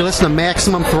 You listen to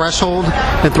Maximum Threshold,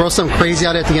 and throw something crazy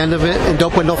out at the end of it, and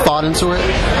don't put no thought into it.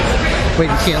 Wait,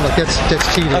 you can't look.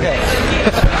 That's cheating. Okay.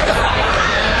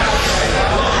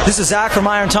 This is Zach from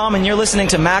Iron Tom, and you're listening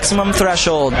to Maximum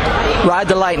Threshold. Ride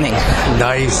the lightning.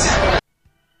 Nice.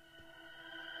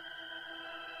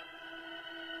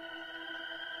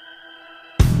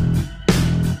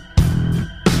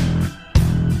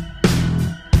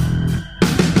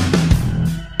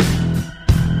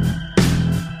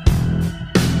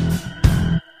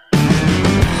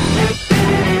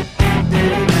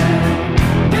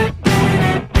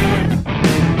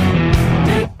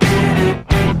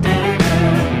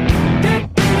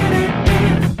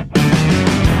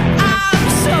 I'm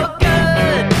so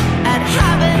good at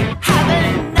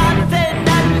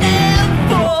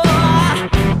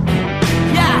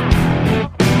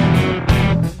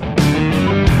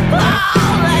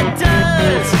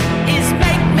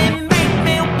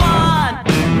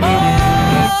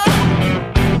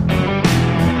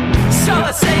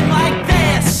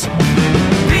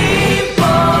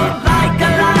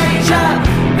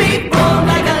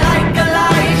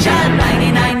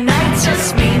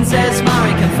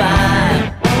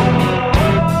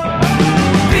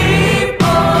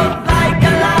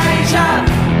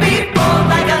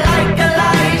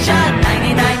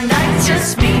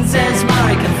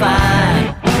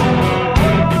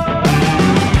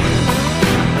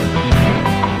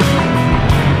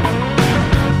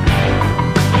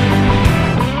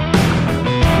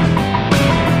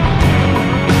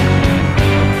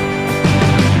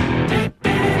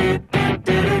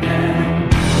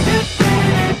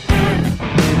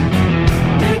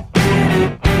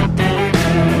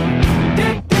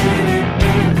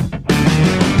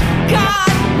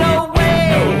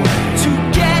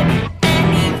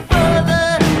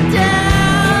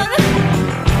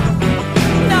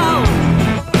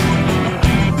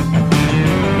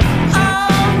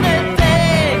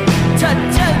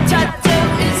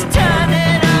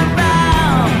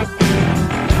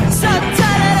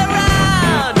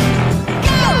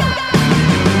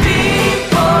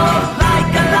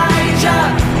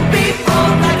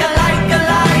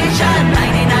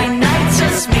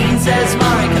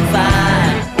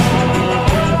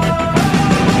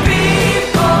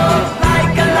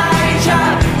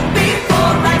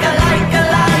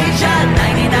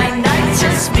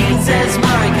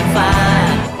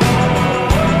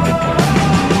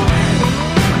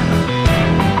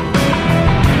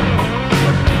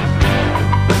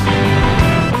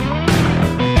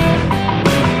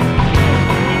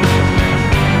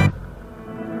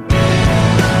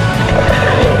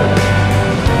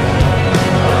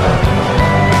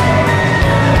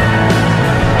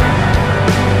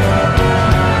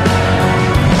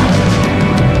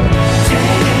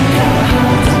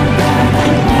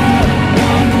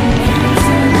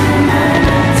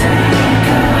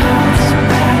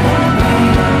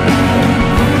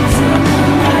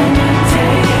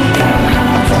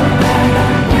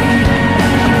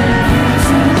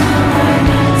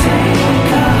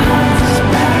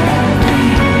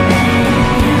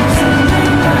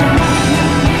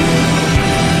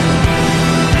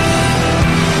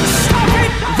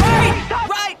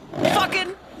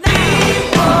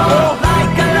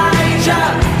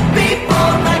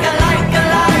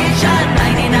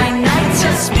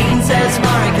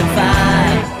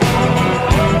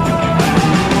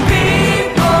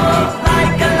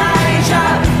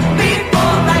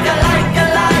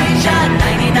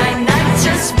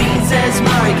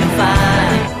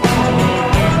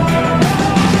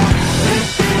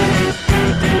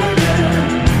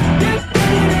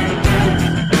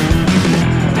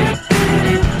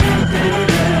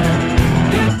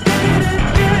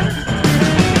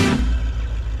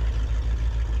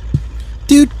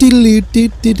Yeah,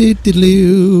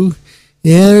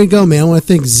 there you go, man. I want to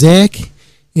thank Zach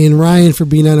and Ryan for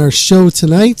being on our show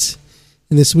tonight.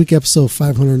 In this week, episode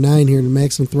 509 here in the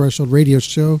Maximum Threshold Radio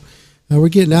Show. We're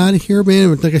getting out of here,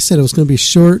 man. Like I said, it was going to be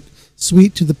short,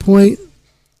 sweet, to the point.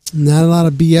 Not a lot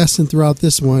of BSing throughout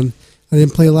this one. I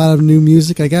didn't play a lot of new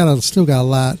music. I still got a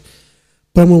lot.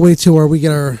 But I'm going to wait till where we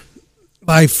get our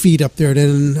live feed up there.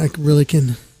 Then I really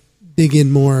can dig in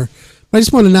more. But I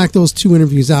just want to knock those 2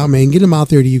 interviews out, man. Get them out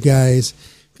there to you guys.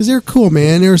 Because they're cool,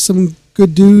 man. They're some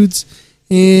good dudes.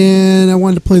 And I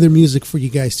wanted to play their music for you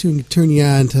guys, too, and turn you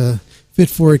on to Fit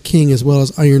for a King as well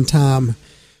as Iron Tom.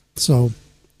 So,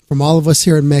 from all of us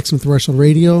here at Maximum Threshold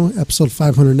Radio, episode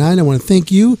 509, I want to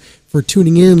thank you for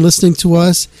tuning in, listening to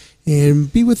us, and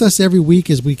be with us every week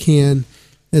as we can,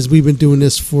 as we've been doing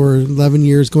this for 11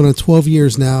 years, going on 12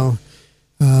 years now.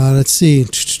 Let's see.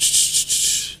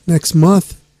 Next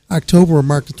month, October, will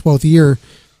mark the 12th year.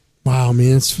 Wow,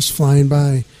 man, it's just flying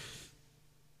by.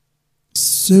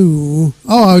 So,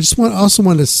 I also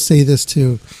wanted to say this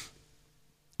too.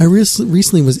 I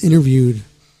recently was interviewed. It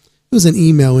was an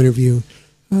email interview.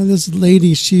 This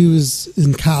lady, she was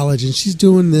in college, and she's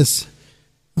doing this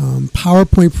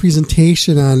PowerPoint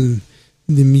presentation on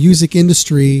the music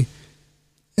industry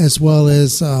as well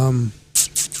as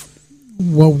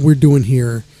what we're doing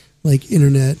here, like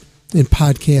internet and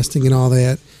podcasting and all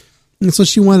that. And so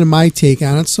she wanted my take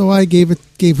on it, so I gave her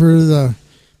the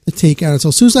take on it. So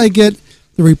as soon as I get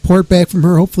the report back from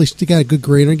her, hopefully she got a good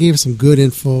grade. I gave her some good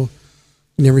info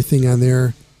and everything on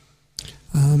there.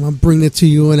 I'll bring it to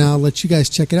you, and I'll let you guys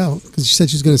check it out, because she said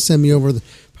she's going to send me over the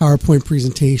PowerPoint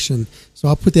presentation. So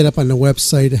I'll put that up on the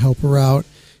website to help her out,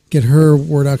 get her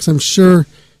word out, because I'm sure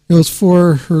it was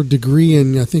for her degree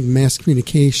in, I think, mass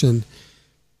communication.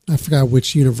 I forgot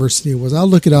which university it was. I'll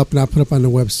look it up, and I'll put it up on the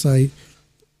website.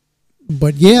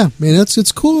 But yeah, man,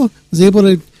 it's cool. I was able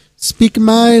to speak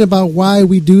mine about why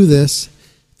we do this,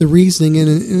 the reasoning, and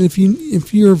if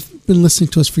you've been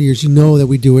listening to us for years, you know that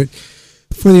we do it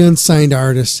for the unsigned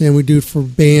artists, and we do it for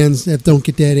bands that don't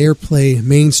get that airplay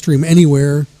mainstream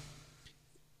anywhere.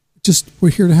 Just, we're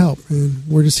here to help, and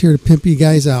we're just here to pimp you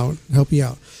guys out, help you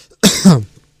out.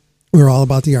 We're all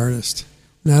about the artist,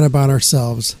 not about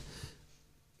ourselves.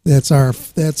 That's our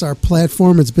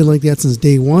platform. It's been like that since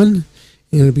day one,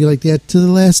 and it'll be like that to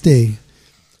the last day.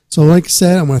 So like I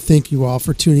said, I want to thank you all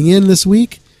for tuning in this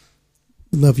week.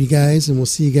 Love you guys, and we'll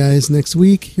see you guys next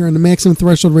week here on the Maximum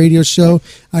Threshold Radio Show.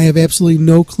 I have absolutely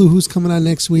no clue who's coming on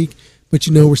next week, but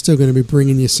you know we're still going to be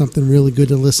bringing you something really good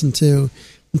to listen to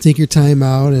and take your time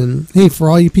out. And hey, for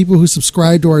all you people who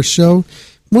subscribe to our show,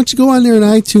 why don't you go on there in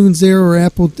iTunes there or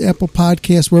Apple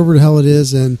Podcasts, wherever the hell it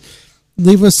is, and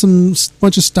leave us some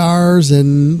bunch of stars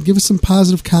and give us some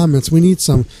positive comments. We need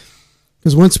some,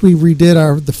 because once we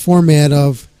redid the format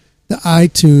of the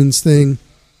iTunes thing,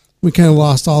 we kind of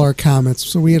lost all our comments,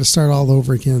 so we had to start all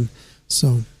over again.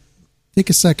 So take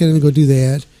a second and go do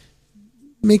that.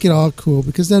 Make it all cool,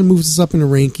 because that moves us up in the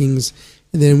rankings,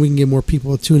 and then we can get more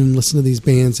people to tune in and listen to these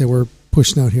bands that we're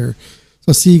pushing out here. So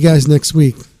I'll see you guys next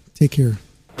week. Take care.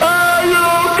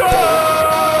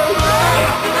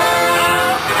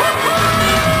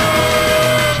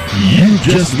 You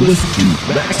just listened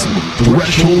to Maximum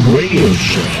Threshold Radio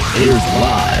Show. Airs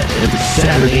live every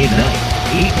Saturday night,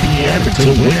 8 p.m.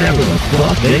 until whenever the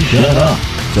fuck they shut up.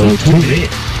 So tune in.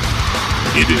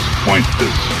 It is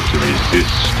pointless to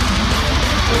resist.